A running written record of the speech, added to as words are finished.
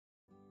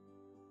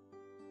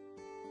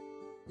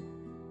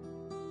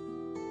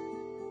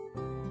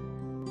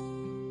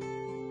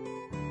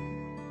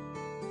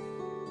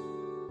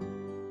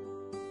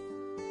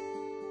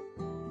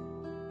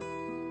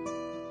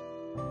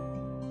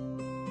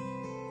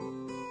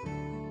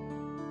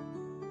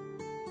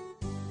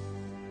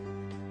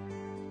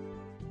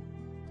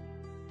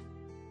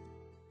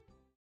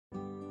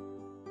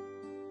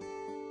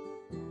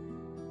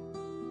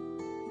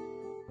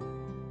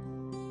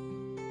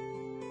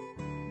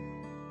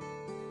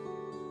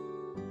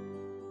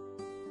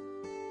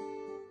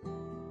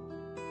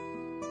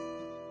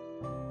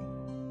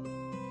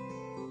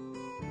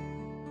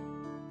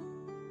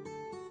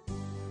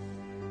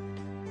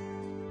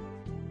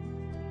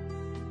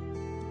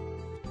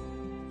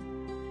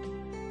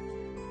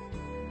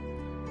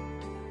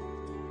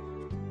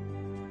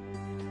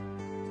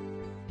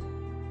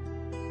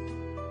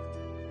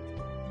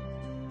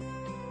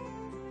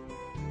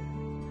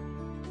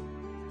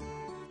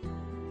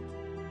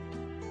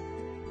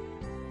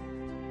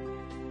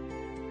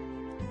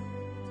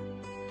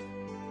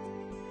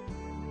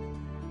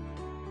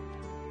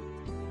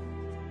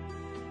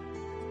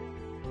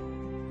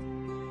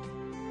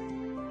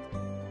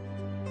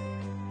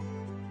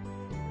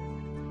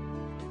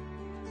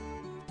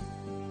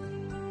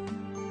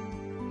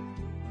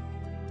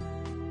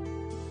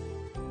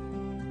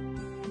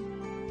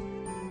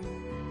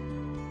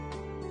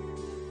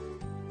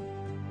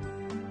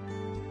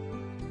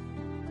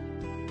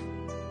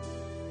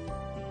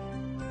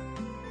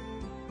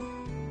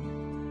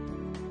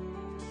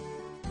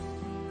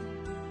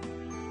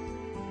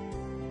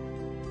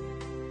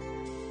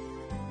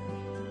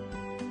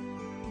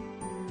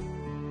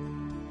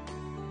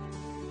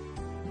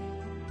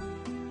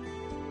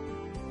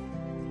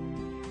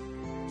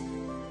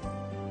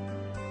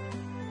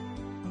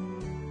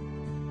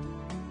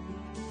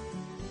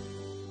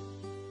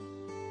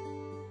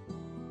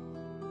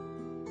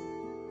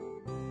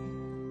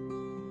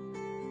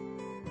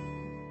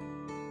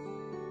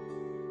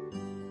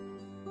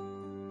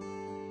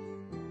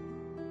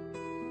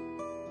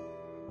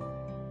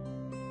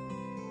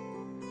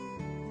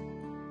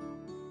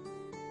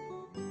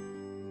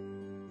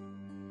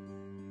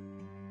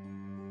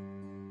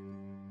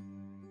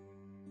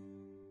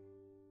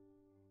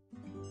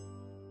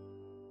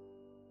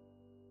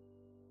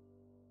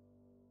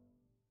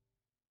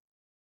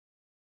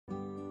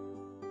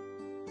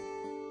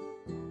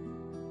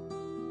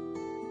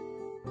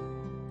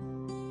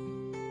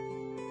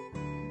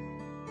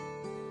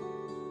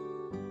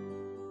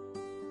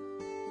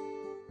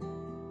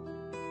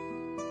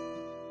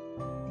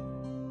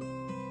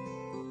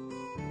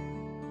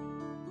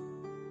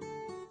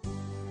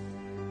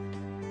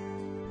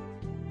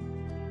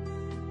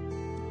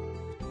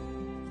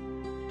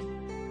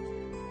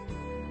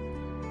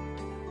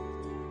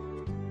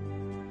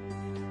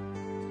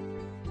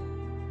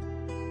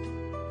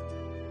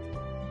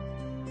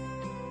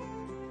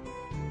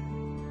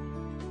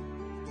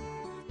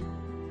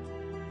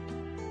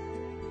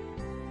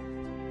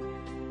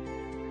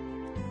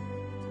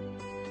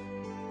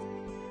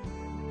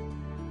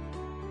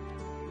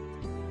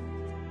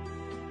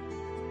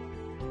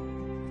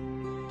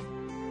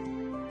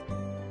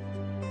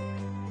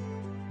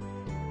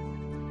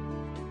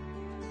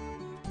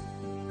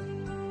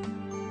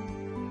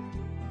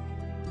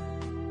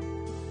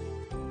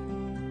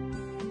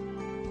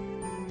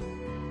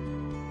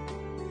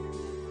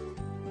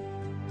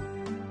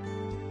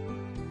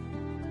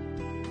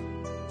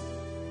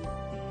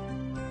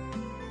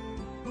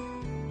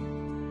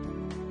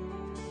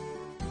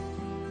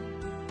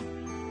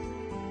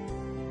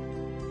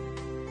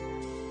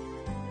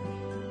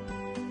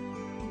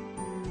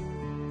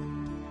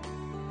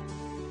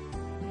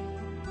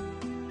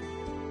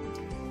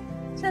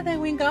So there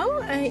we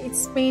go.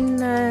 It's been,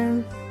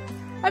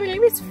 I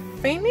believe it's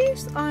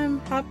finished. I'm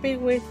happy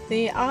with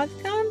the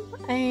outcome,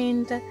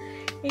 and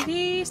it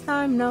is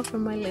time now for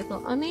my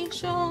little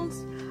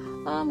initials.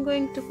 I'm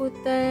going to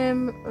put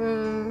them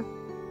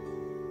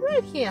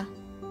right here,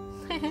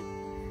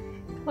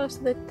 close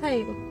to the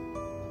tail.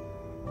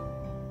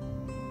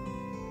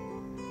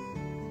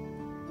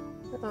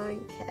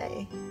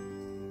 Okay.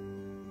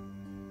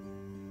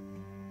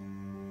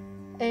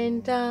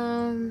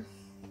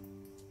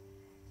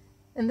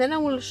 And then I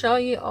will show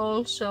you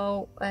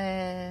also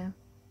the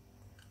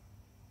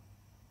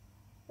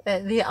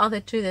other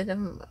two that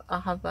I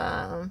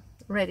have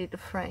ready to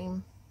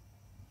frame.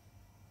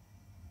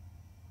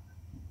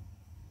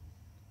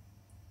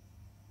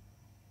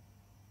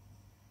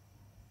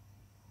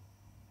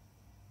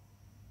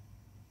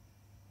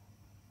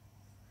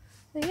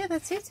 So yeah,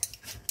 that's it.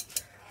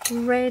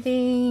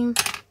 Ready.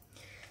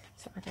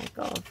 So I take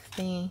off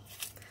the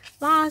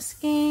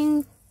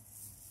masking.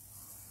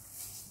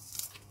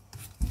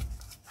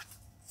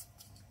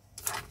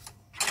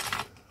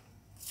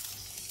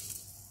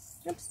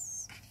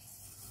 Oops.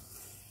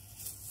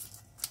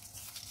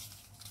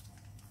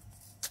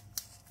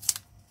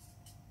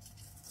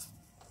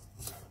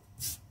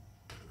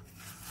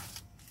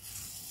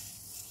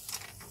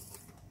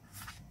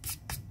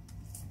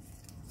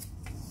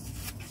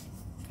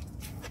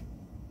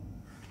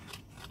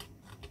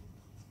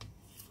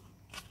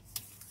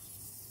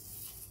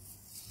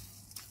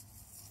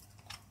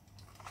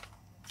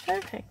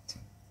 Perfect.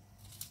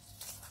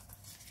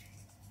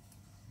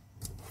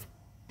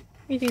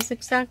 It is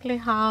exactly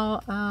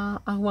how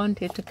I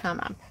want it to come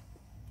up.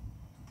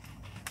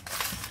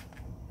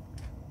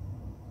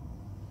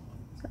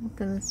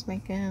 So let's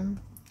make a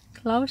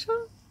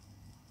closure.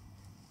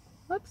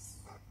 Oops,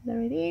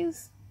 there it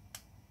is.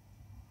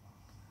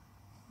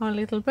 Our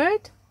little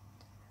bird,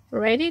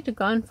 ready to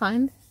go and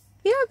find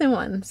the other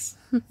ones.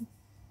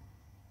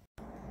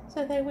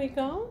 So there we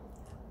go.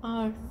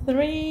 Our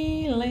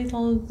three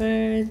little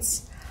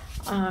birds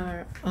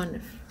are on a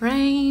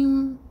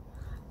frame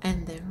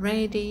and they're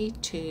ready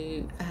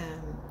to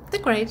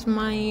decorate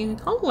my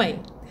hallway.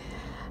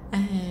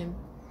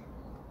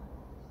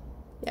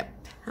 Yep.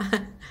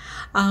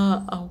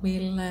 I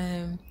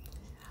will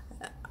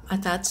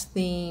attach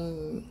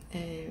the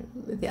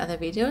other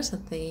videos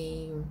at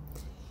the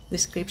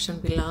description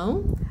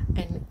below,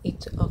 and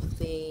each of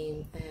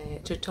the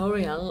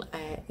tutorial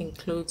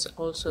includes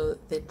also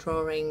the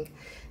drawing,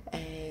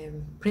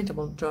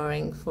 printable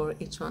drawing for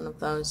each one of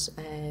those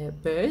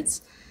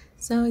birds,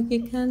 so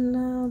you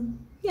can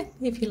yeah,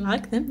 if you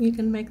like them, you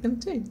can make them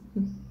too.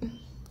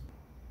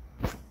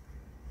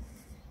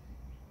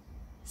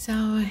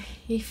 So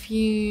if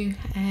you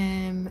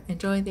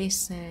enjoy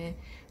this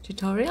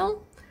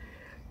tutorial,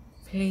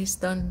 please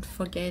don't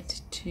forget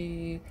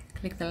to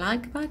click the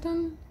like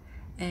button,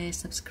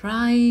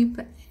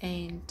 subscribe,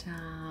 and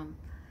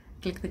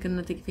click the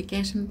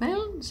notification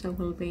bell so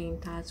we'll be in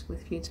touch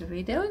with future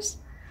videos.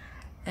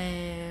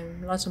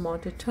 Lots of more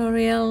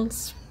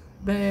tutorials,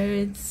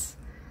 birds,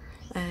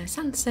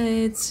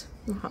 sunsets,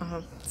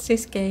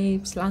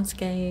 seascapes,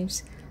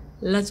 landscapes,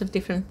 lots of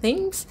different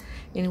things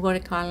in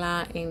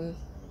watercolor, in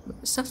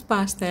soft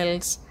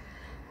pastels,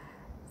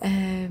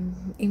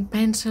 in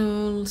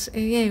pencils.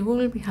 Yeah,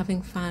 we'll be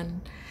having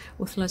fun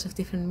with lots of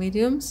different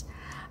mediums.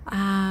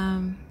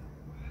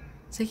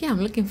 So yeah, I'm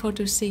looking forward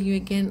to see you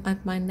again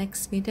at my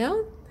next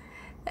video.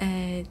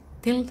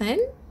 Till then,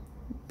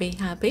 be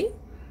happy,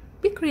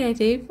 be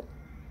creative,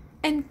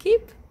 and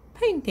keep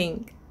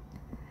painting.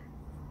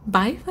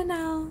 Bye for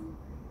now.